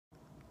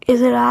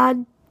Is it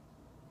on?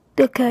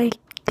 Okay,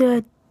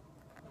 good.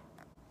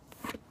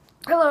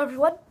 Hello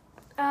everyone.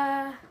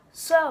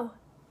 So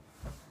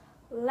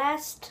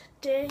last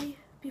day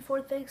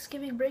before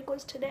Thanksgiving break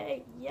was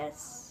today.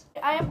 Yes,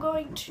 I am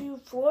going to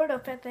Florida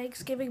for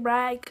Thanksgiving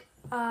break,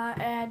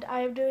 and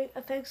I am doing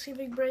a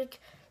Thanksgiving break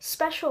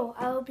special.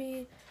 I'll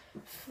be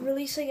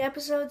releasing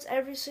episodes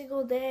every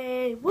single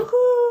day.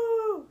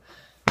 Woohoo!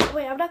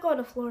 Wait, I'm not going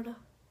to Florida.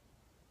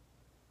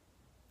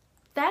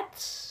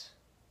 That's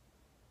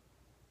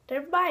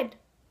never mind.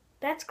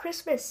 That's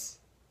Christmas.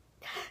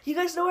 You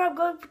guys know where I'm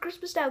going for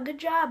Christmas now. Good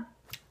job.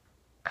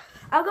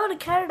 I'll go to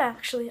Canada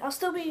actually. I'll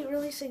still be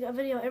releasing a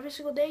video every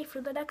single day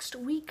for the next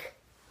week.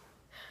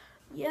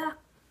 Yeah.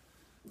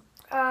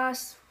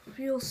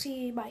 You'll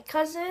see my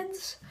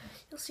cousins,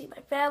 you'll see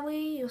my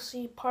family, you'll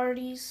see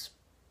parties.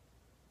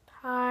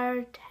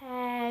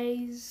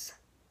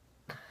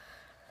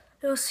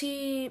 You'll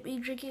see me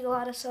drinking a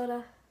lot of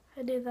soda.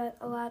 I do that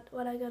a lot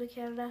when I go to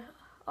Canada.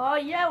 Oh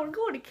yeah, we're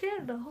going to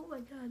Canada. Oh my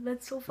god,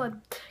 that's so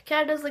fun.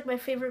 Canada's like my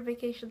favorite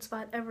vacation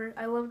spot ever.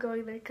 I love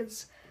going there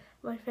because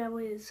my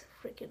family is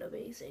freaking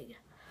amazing.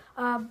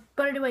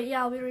 But anyway,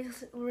 yeah, I'll be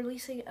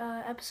releasing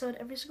an episode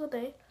every single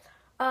day.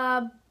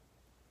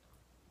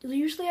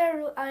 Usually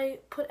I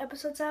put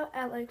episodes out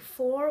at like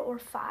 4 or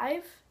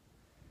 5.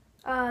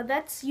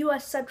 That's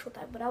U.S. Central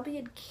Time, but I'll be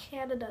in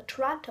Canada,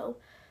 Toronto,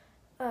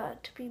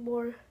 to be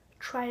more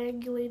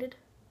triangulated.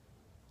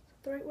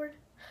 Is that the right word?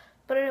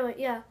 But anyway,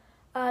 yeah.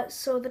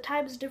 So the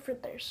time is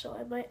different there, so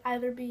I might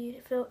either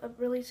be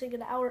releasing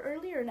an hour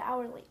early or an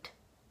hour late.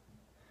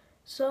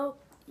 So,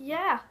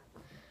 yeah.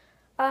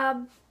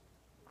 But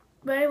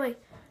anyway,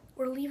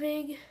 we're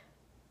leaving.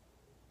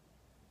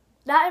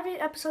 Not every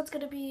episode's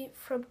gonna be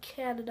from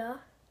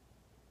Canada.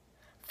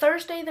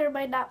 Thursday there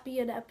might not be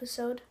an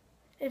episode.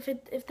 If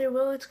there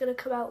will, it's gonna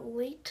come out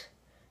late,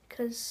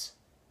 cause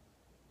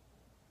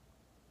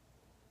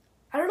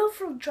I don't know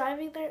if we're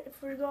driving there.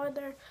 If we're going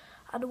there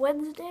on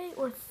Wednesday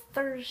or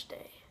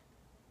Thursday.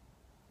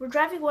 We're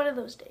driving one of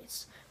those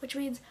days, which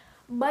means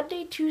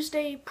Monday,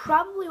 Tuesday,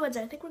 probably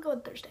Wednesday. I think we're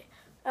going Thursday.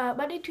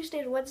 Monday, Tuesday,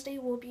 and Wednesday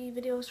will be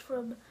videos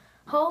from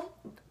home.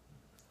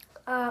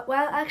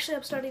 Well, actually,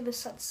 I'm starting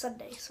this on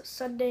Sunday. So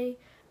Sunday,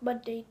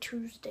 Monday,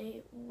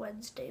 Tuesday,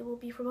 Wednesday will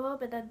be from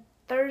home, and then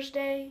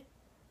Thursday,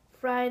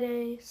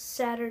 Friday,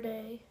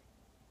 Saturday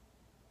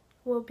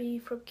will be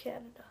from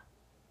Canada.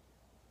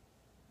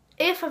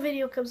 If a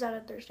video comes out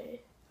on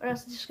Thursday, or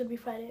else it's just gonna be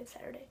Friday and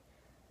Saturday.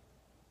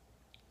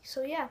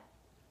 So yeah.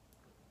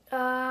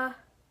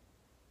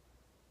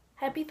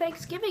 Happy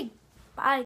Thanksgiving. Bye.